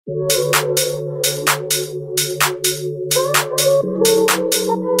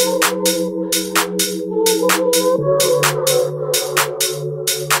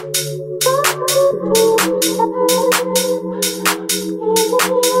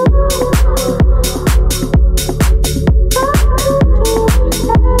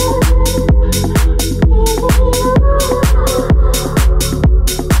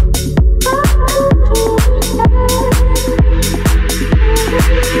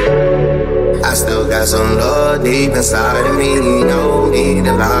I still got some love deep inside of me. No need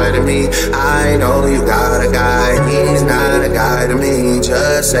to lie to me. I know you got a guy, he's not a guy to me.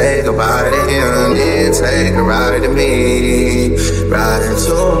 Just say goodbye to him, then take a ride to me. Ride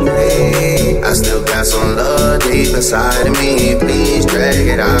to me. I still got some love deep inside of me. Please drag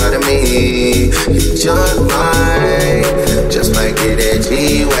it out of me. You just might, just might get that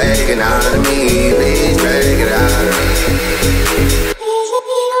G-Wagon out of me. Please drag it out of me.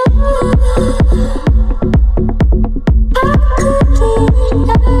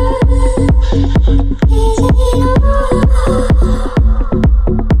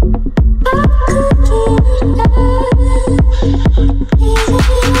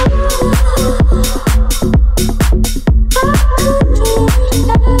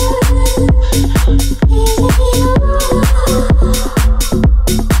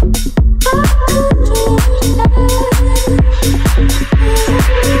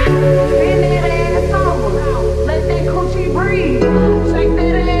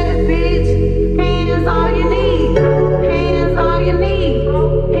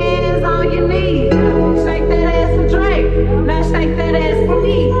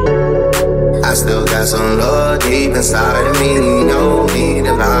 I still got some love deep inside of me. No need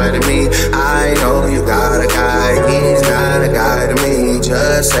to lie to me. I know you got a guy, he's not a guy to me.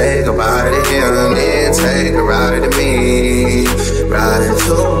 Just say goodbye to him, then take a ride to me. Ride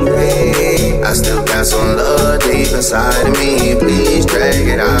to me. I still got some love deep inside of me. Please drag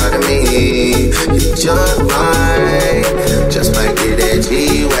it out of me. You just might,